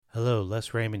Hello,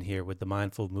 Les Raymond here with the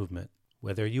Mindful Movement.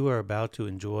 Whether you are about to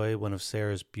enjoy one of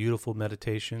Sarah's beautiful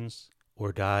meditations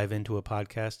or dive into a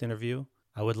podcast interview,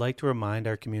 I would like to remind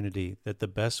our community that the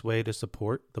best way to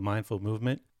support the Mindful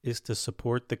Movement is to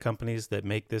support the companies that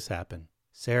make this happen.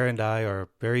 Sarah and I are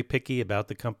very picky about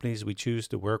the companies we choose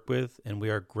to work with, and we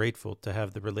are grateful to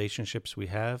have the relationships we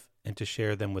have and to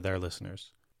share them with our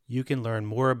listeners. You can learn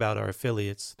more about our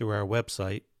affiliates through our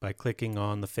website by clicking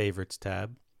on the Favorites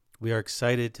tab. We are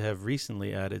excited to have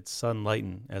recently added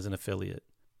Sunlighten as an affiliate.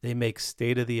 They make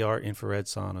state-of-the-art infrared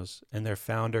saunas, and their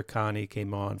founder, Connie,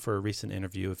 came on for a recent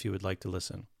interview if you would like to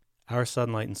listen. Our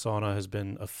Sunlighten sauna has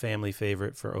been a family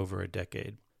favorite for over a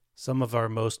decade. Some of our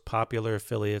most popular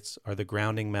affiliates are the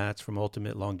grounding mats from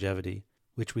Ultimate Longevity,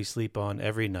 which we sleep on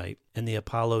every night, and the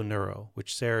Apollo Neuro,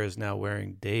 which Sarah is now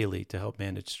wearing daily to help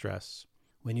manage stress.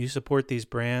 When you support these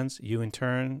brands, you in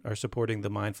turn are supporting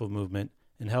the Mindful Movement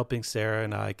and helping Sarah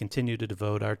and I continue to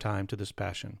devote our time to this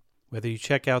passion. Whether you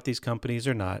check out these companies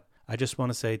or not, I just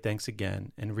want to say thanks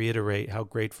again and reiterate how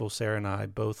grateful Sarah and I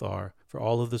both are for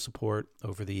all of the support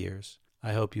over the years.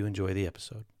 I hope you enjoy the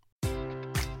episode.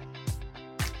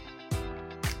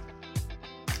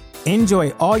 Enjoy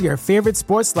all your favorite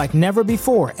sports like never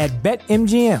before at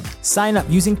BetMGM. Sign up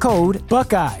using code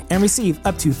Buckeye and receive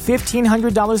up to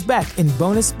 $1,500 back in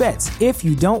bonus bets if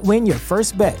you don't win your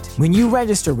first bet. When you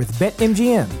register with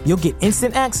BetMGM, you'll get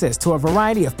instant access to a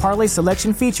variety of parlay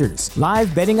selection features,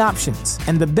 live betting options,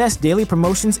 and the best daily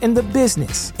promotions in the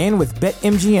business. And with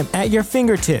BetMGM at your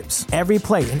fingertips, every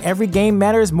play and every game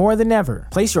matters more than ever.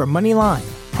 Place your money line,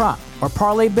 prop, or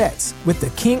parlay bets with the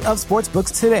king of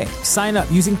sportsbooks today. Sign up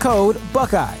using code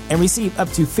Buckeye and receive up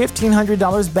to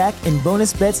 $1,500 back in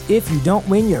bonus bets if you don't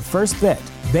win your first bet.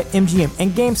 BetMGM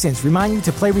and GameSense remind you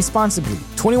to play responsibly.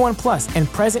 21 plus and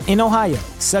present in Ohio,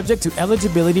 subject to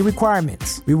eligibility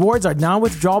requirements. Rewards are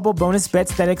non-withdrawable bonus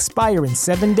bets that expire in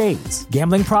 7 days.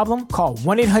 Gambling problem? Call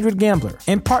 1-800-GAMBLER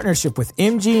in partnership with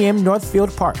MGM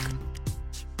Northfield Park.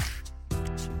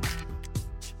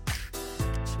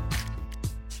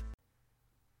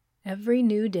 Every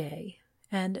new day,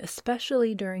 and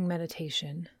especially during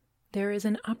meditation, there is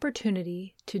an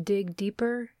opportunity to dig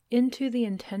deeper into the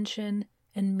intention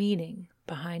and meaning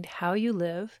behind how you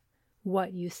live,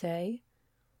 what you say,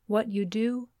 what you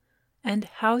do, and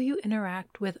how you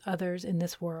interact with others in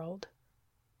this world.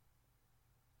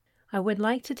 I would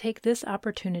like to take this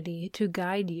opportunity to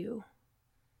guide you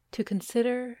to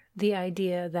consider the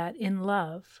idea that in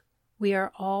love, we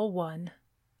are all one,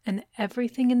 and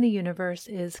everything in the universe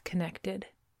is connected.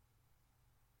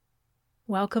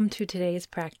 Welcome to today's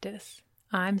practice.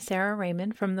 I'm Sarah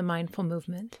Raymond from the Mindful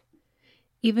Movement.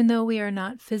 Even though we are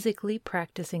not physically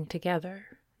practicing together,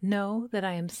 know that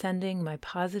I am sending my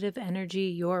positive energy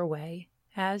your way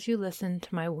as you listen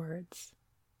to my words.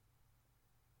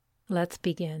 Let's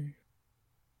begin.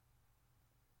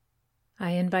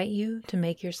 I invite you to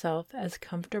make yourself as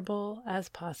comfortable as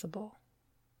possible.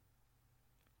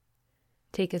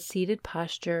 Take a seated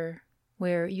posture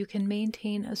where you can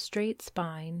maintain a straight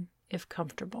spine if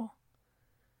comfortable,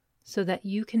 so that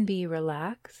you can be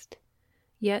relaxed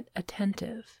yet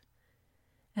attentive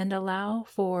and allow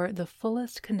for the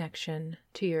fullest connection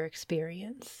to your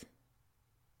experience.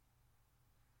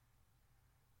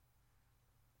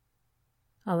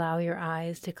 Allow your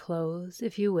eyes to close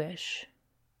if you wish,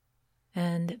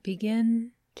 and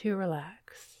begin to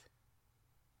relax.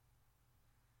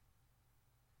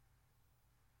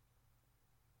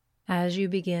 As you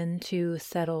begin to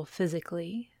settle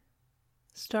physically,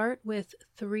 start with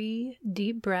 3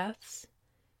 deep breaths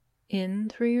in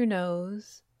through your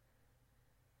nose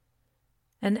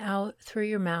and out through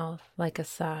your mouth like a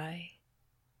sigh.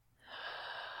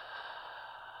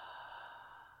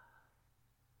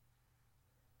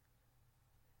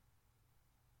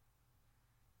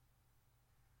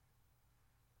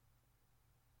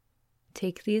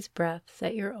 Take these breaths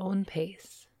at your own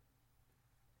pace,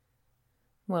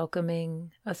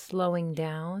 welcoming a slowing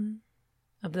down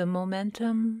of the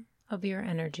momentum of your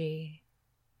energy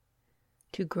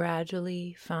to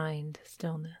gradually find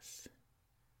stillness.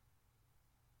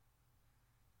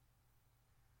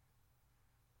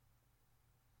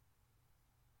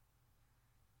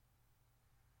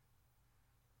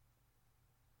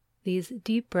 These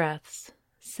deep breaths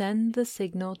send the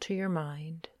signal to your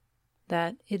mind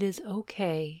that it is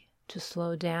okay to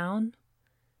slow down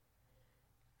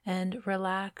and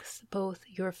relax both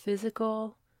your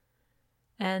physical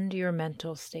and your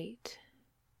mental state.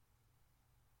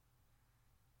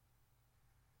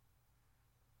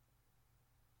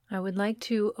 I would like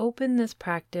to open this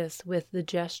practice with the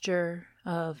gesture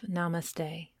of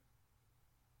Namaste.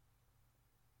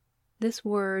 This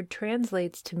word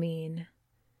translates to mean,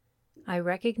 I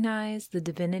recognize the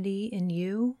divinity in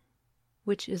you,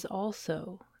 which is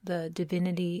also the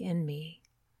divinity in me.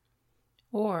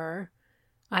 Or,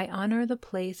 I honor the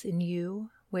place in you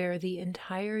where the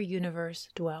entire universe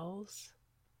dwells.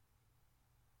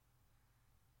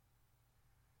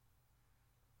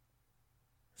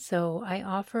 So I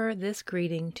offer this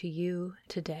greeting to you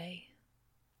today.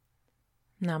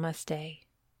 Namaste.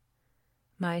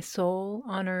 My soul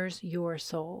honors your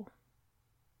soul.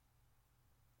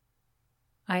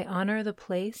 I honor the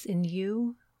place in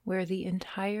you where the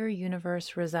entire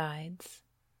universe resides.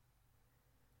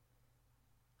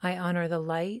 I honor the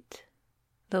light,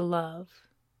 the love,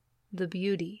 the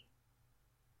beauty,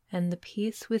 and the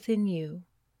peace within you,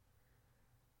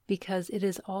 because it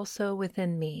is also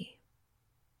within me.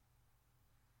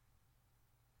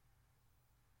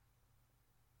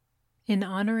 In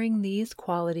honoring these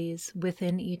qualities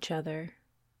within each other,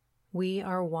 we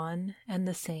are one and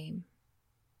the same.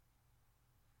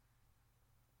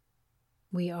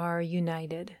 We are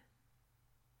united.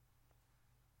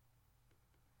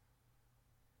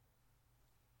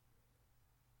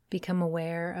 Become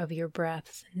aware of your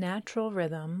breath's natural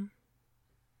rhythm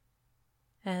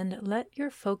and let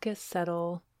your focus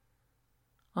settle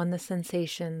on the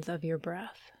sensations of your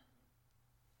breath.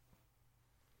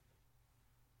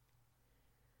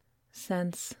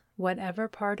 Sense whatever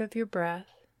part of your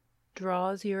breath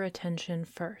draws your attention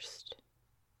first.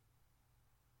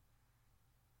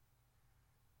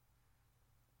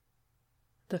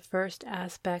 The first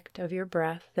aspect of your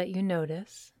breath that you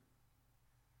notice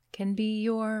can be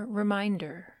your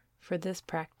reminder for this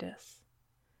practice.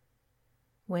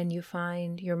 When you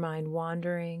find your mind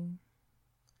wandering,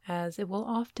 as it will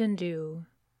often do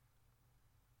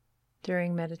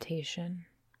during meditation,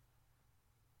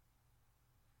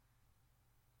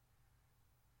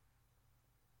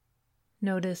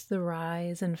 notice the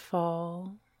rise and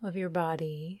fall of your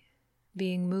body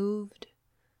being moved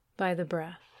by the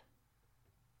breath.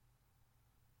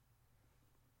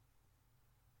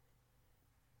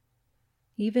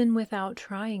 Even without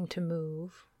trying to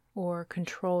move or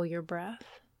control your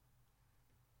breath,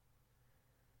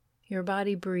 your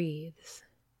body breathes.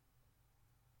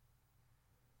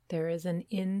 There is an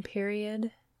in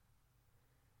period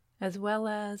as well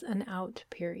as an out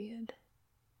period.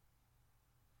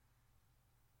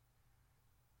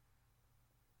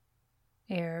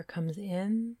 Air comes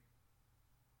in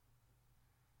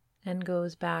and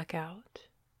goes back out.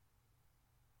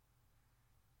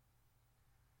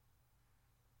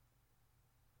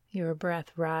 Your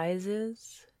breath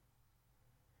rises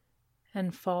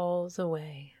and falls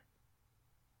away.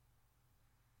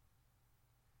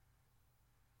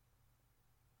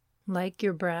 Like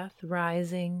your breath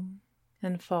rising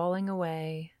and falling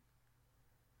away,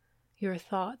 your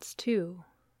thoughts too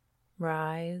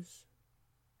rise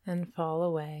and fall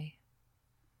away.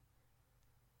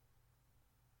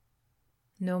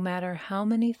 No matter how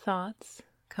many thoughts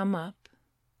come up,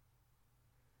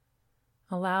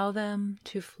 allow them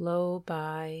to flow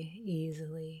by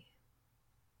easily.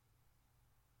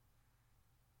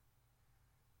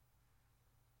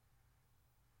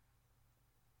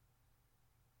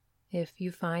 If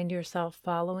you find yourself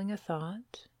following a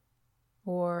thought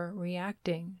or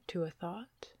reacting to a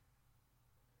thought,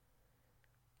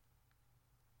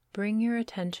 bring your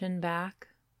attention back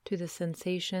to the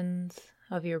sensations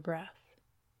of your breath.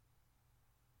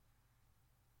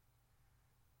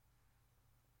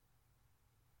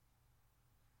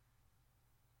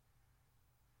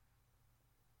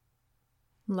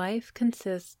 Life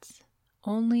consists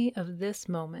only of this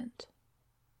moment,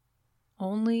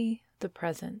 only the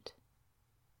present.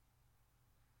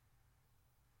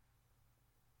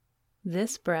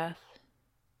 This breath,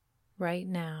 right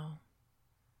now,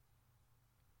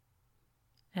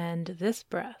 and this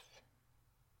breath.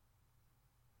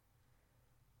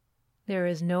 There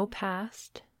is no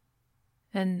past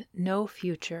and no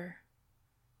future,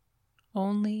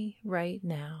 only right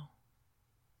now.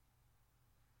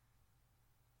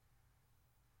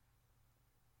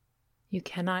 You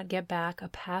cannot get back a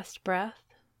past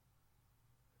breath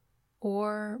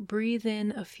or breathe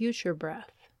in a future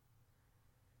breath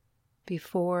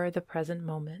before the present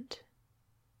moment.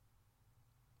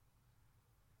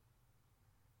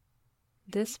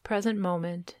 This present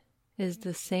moment is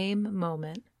the same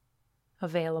moment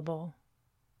available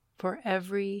for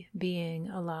every being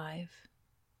alive.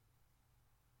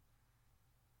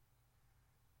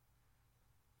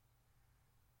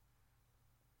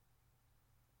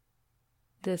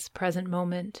 This present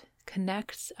moment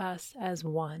connects us as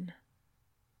one.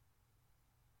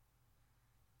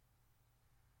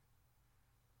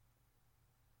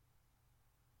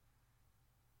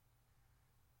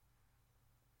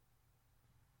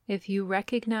 If you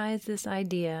recognize this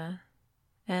idea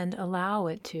and allow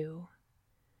it to,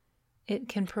 it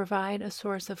can provide a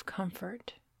source of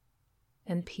comfort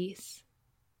and peace.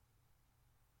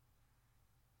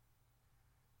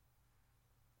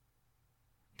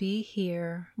 Be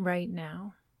here right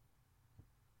now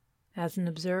as an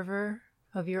observer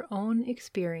of your own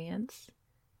experience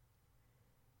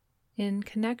in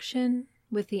connection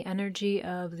with the energy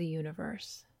of the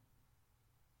universe.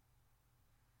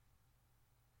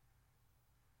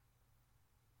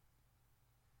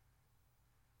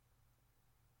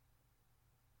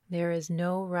 There is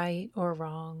no right or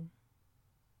wrong,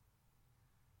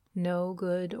 no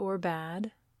good or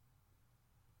bad.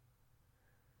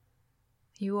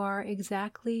 You are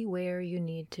exactly where you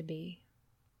need to be.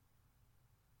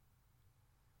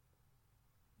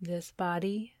 This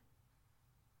body,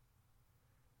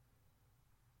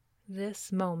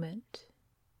 this moment,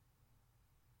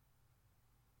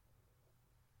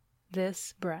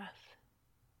 this breath.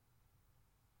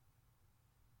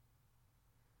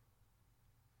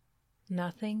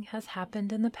 Nothing has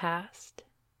happened in the past.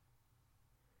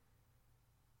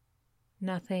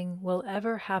 Nothing will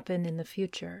ever happen in the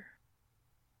future.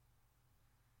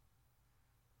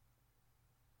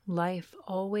 Life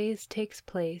always takes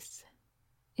place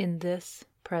in this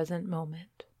present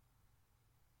moment.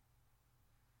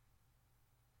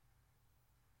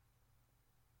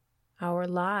 Our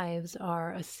lives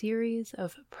are a series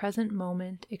of present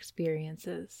moment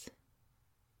experiences.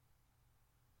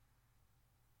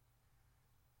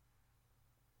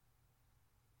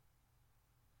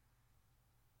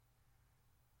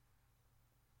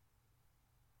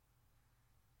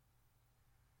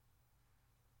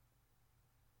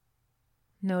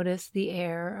 Notice the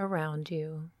air around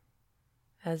you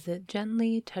as it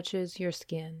gently touches your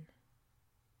skin.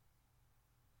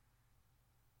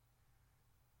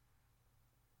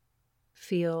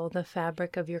 Feel the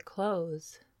fabric of your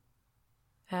clothes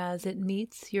as it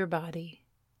meets your body.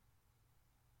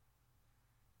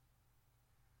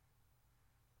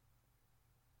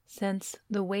 Sense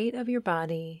the weight of your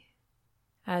body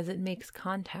as it makes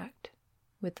contact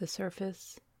with the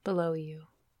surface below you.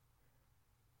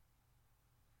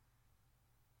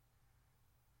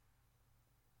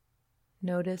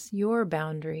 Notice your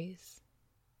boundaries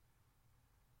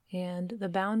and the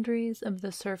boundaries of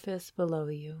the surface below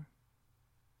you.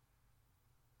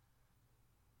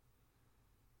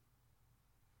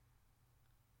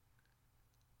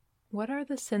 What are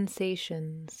the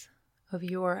sensations of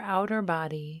your outer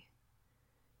body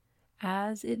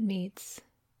as it meets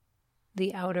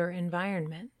the outer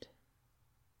environment?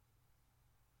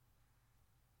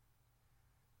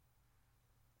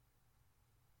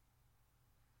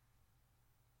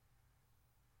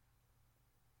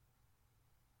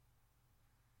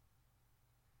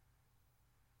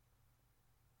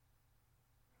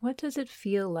 What does it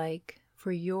feel like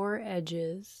for your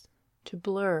edges to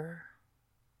blur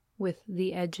with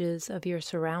the edges of your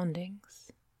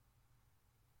surroundings?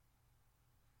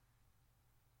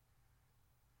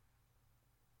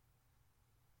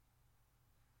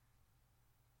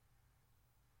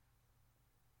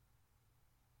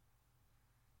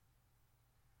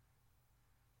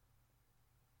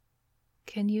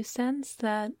 Can you sense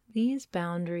that these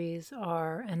boundaries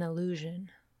are an illusion?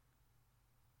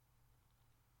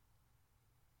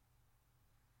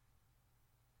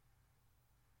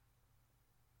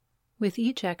 With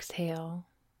each exhale,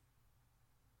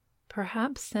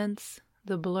 perhaps sense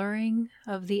the blurring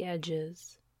of the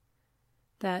edges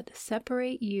that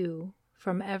separate you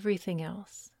from everything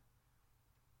else.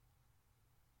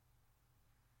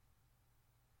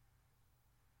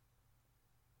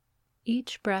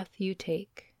 Each breath you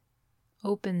take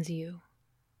opens you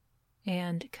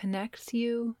and connects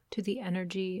you to the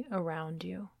energy around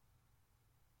you.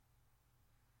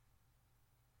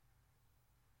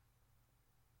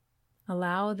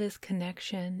 Allow this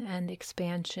connection and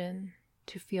expansion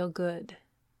to feel good.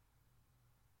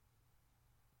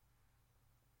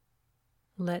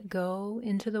 Let go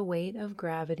into the weight of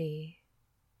gravity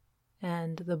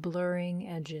and the blurring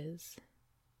edges.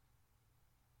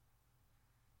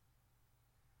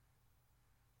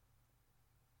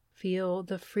 Feel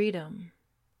the freedom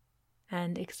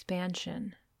and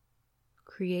expansion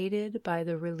created by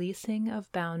the releasing of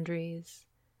boundaries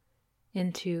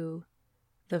into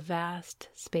the vast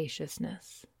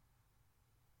spaciousness.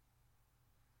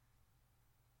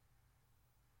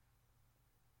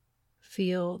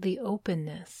 Feel the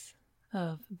openness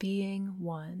of being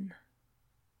one.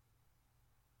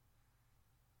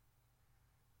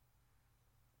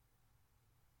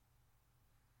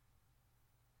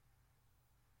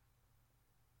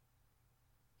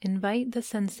 Invite the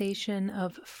sensation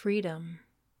of freedom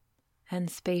and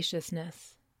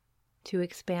spaciousness to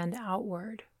expand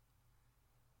outward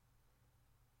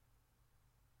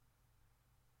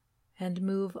and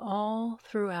move all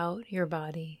throughout your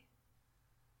body.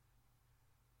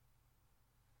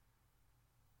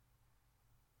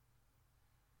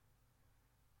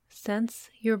 Sense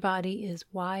your body is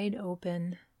wide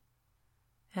open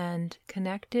and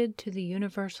connected to the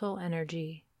universal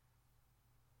energy.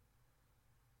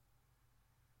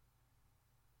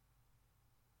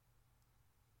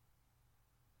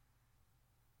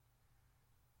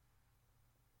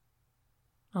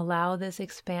 Allow this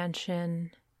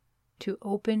expansion to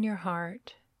open your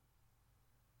heart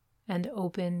and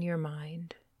open your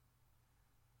mind.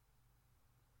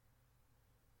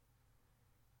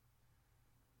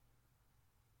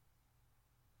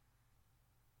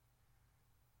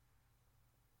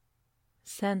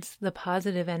 Sense the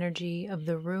positive energy of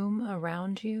the room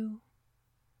around you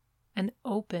and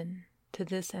open to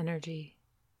this energy.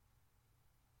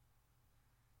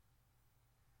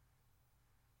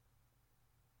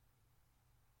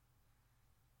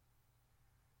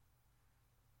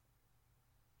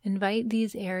 Invite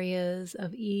these areas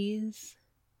of ease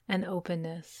and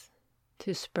openness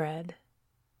to spread.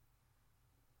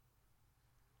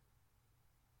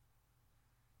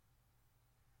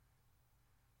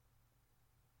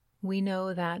 We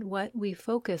know that what we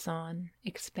focus on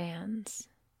expands.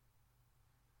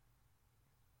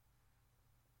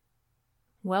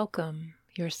 Welcome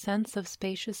your sense of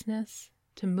spaciousness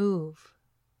to move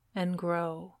and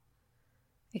grow,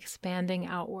 expanding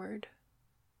outward.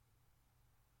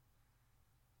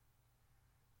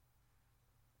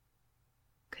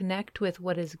 Connect with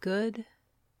what is good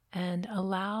and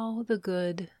allow the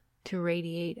good to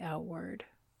radiate outward.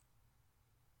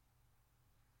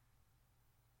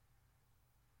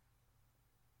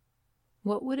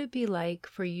 What would it be like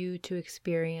for you to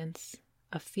experience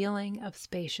a feeling of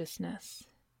spaciousness,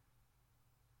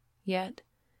 yet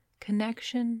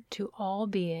connection to all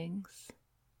beings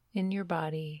in your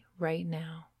body right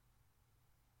now?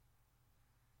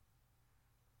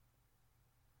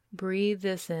 Breathe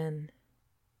this in.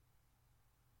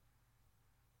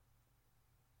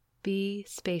 Be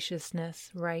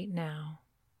spaciousness right now.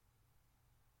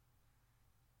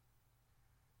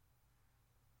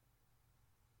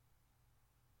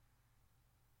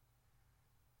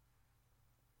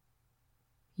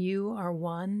 You are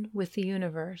one with the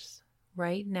universe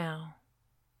right now.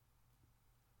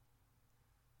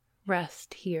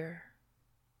 Rest here.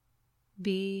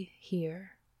 Be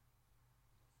here.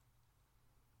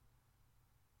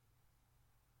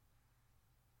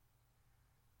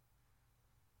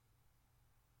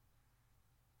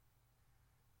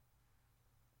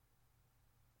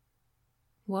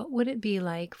 What would it be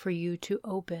like for you to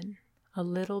open a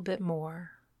little bit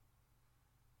more?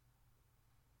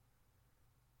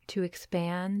 To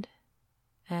expand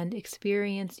and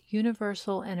experience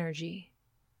universal energy.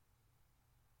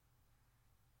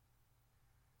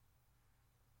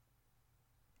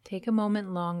 Take a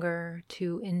moment longer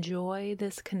to enjoy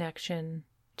this connection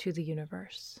to the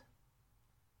universe.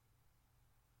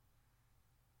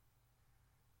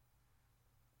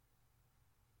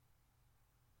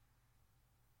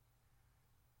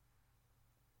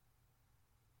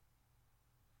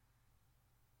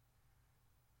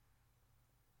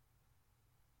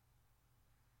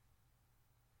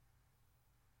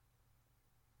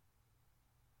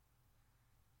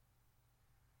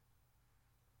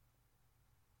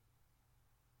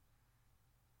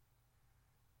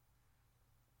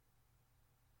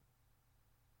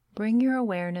 Bring your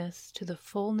awareness to the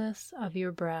fullness of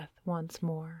your breath once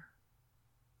more.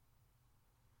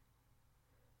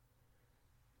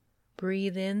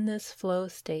 Breathe in this flow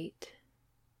state,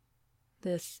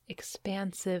 this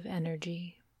expansive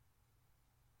energy.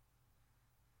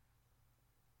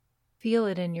 Feel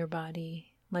it in your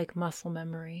body like muscle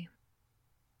memory.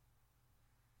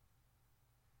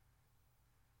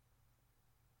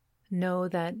 Know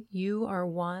that you are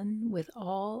one with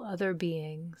all other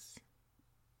beings.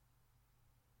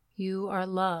 You are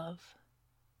love,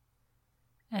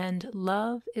 and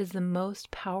love is the most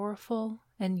powerful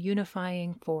and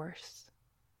unifying force.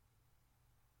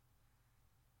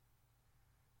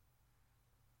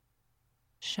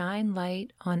 Shine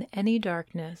light on any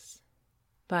darkness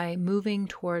by moving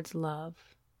towards love,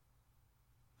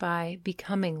 by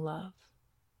becoming love.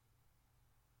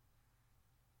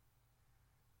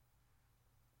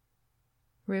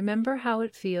 Remember how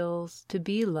it feels to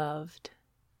be loved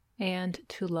and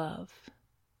to love.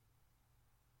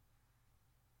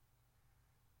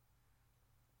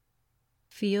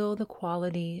 Feel the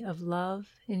quality of love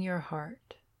in your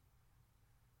heart.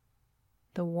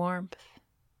 the warmth,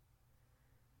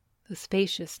 the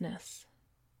spaciousness,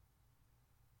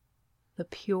 the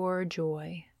pure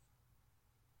joy.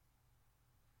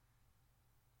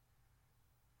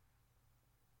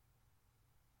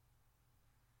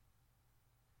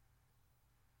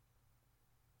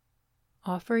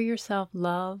 Offer yourself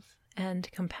love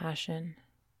and compassion.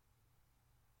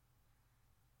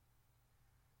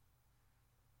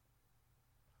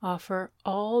 Offer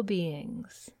all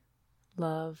beings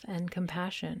love and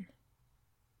compassion.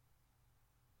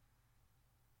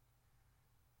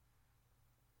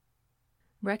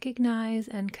 Recognize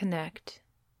and connect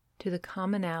to the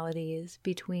commonalities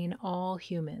between all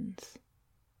humans.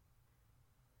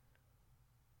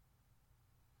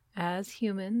 As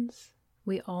humans,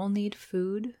 we all need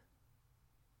food,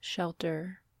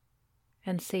 shelter,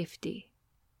 and safety.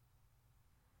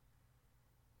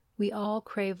 We all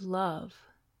crave love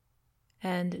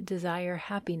and desire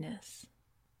happiness.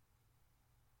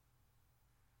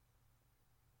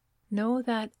 Know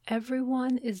that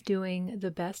everyone is doing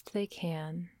the best they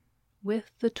can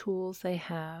with the tools they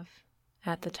have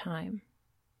at the time.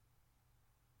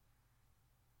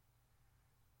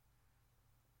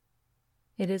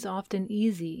 It is often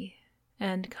easy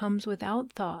and comes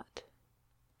without thought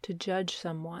to judge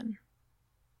someone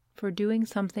for doing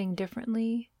something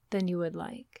differently than you would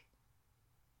like.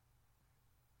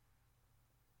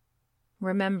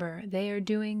 Remember, they are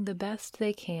doing the best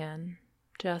they can,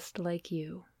 just like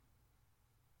you.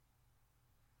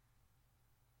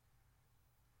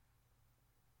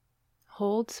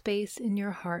 Hold space in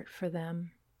your heart for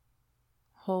them.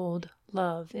 Hold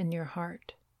love in your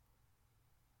heart.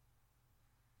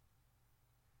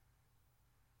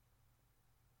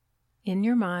 In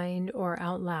your mind or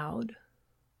out loud,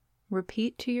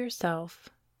 repeat to yourself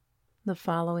the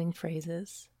following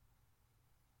phrases.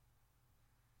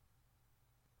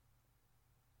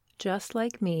 Just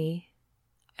like me,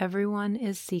 everyone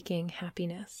is seeking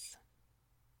happiness.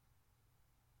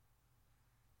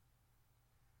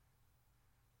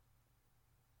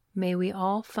 May we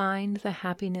all find the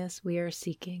happiness we are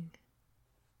seeking.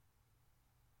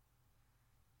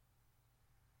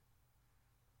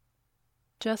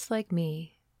 Just like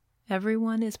me,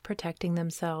 everyone is protecting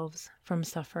themselves from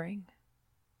suffering.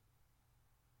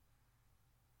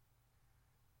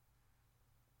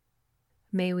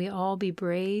 May we all be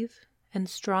brave and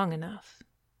strong enough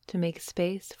to make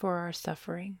space for our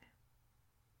suffering.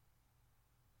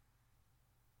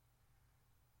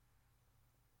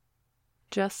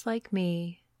 Just like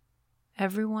me,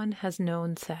 everyone has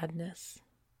known sadness.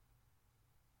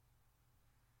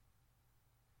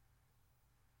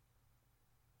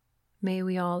 May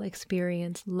we all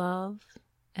experience love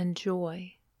and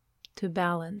joy to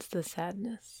balance the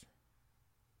sadness.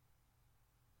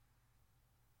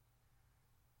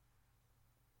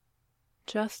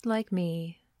 Just like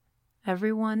me,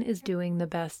 everyone is doing the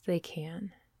best they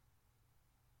can.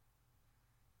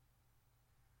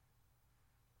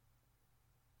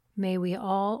 May we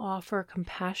all offer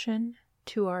compassion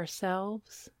to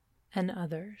ourselves and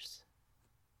others.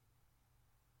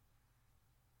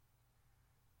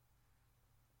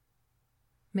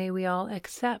 May we all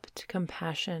accept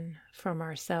compassion from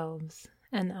ourselves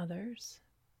and others.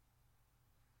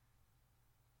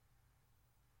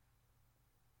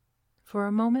 For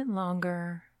a moment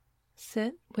longer,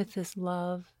 sit with this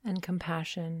love and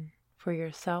compassion for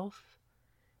yourself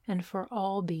and for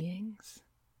all beings.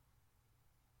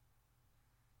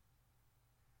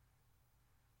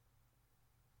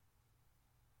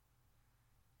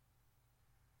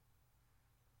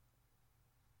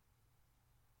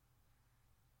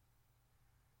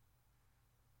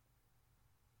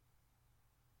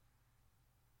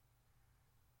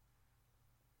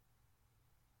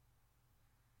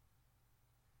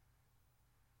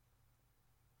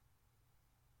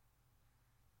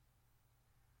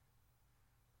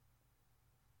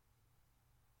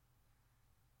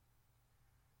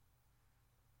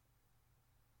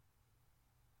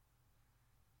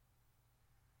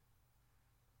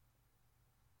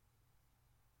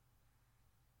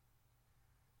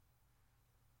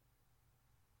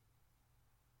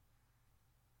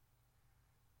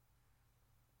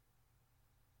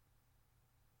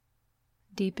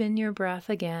 Deepen your breath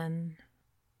again.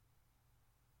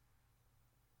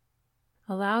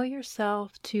 Allow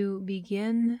yourself to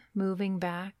begin moving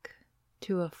back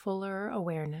to a fuller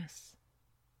awareness,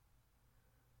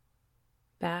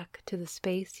 back to the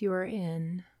space you are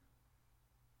in,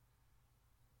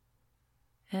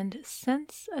 and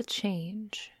sense a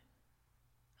change,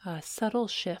 a subtle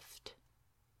shift.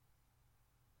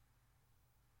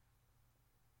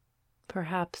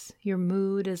 Perhaps your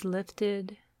mood is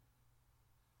lifted,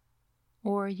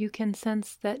 or you can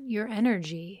sense that your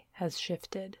energy has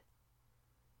shifted.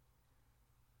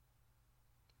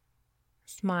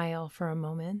 Smile for a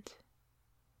moment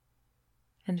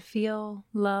and feel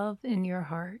love in your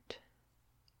heart.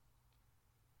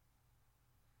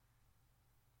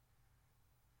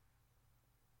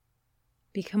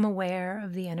 Become aware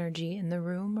of the energy in the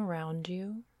room around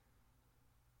you.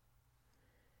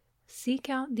 Seek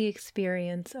out the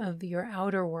experience of your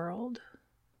outer world,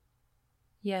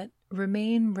 yet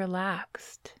remain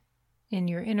relaxed in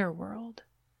your inner world.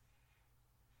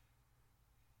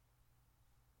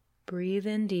 Breathe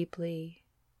in deeply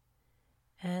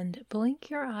and blink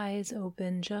your eyes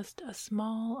open just a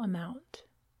small amount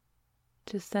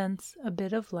to sense a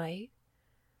bit of light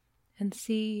and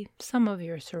see some of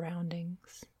your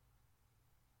surroundings.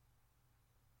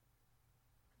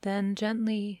 Then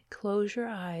gently close your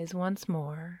eyes once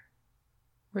more,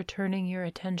 returning your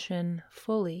attention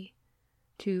fully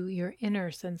to your inner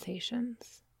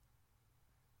sensations.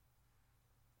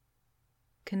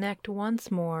 Connect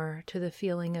once more to the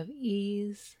feeling of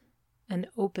ease and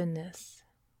openness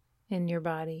in your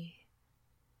body,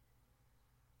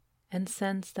 and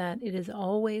sense that it is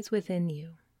always within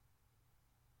you.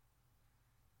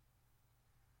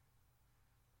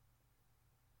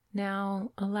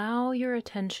 Now allow your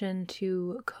attention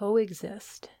to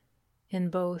coexist in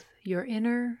both your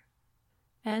inner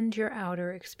and your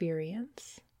outer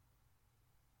experience.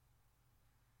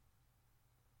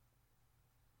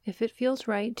 If it feels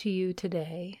right to you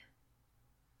today,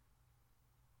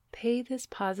 pay this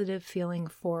positive feeling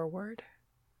forward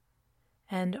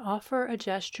and offer a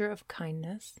gesture of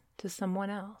kindness to someone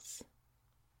else.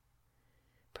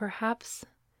 Perhaps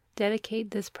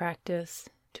dedicate this practice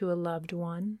to a loved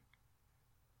one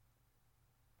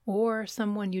or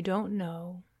someone you don't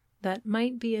know that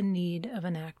might be in need of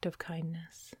an act of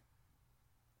kindness.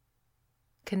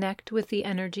 Connect with the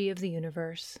energy of the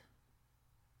universe.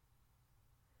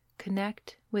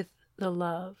 Connect with the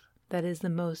love that is the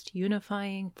most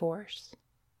unifying force.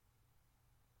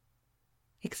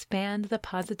 Expand the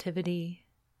positivity,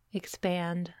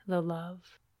 expand the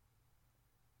love.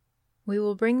 We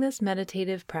will bring this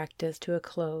meditative practice to a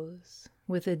close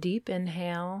with a deep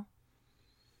inhale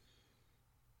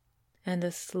and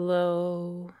a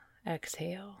slow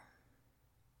exhale.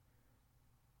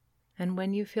 And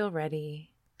when you feel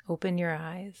ready, open your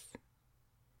eyes.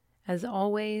 As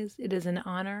always, it is an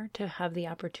honor to have the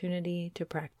opportunity to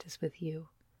practice with you.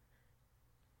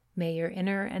 May your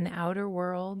inner and outer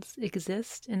worlds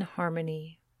exist in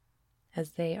harmony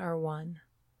as they are one.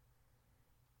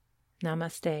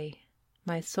 Namaste.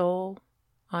 My soul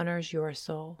honors your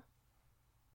soul.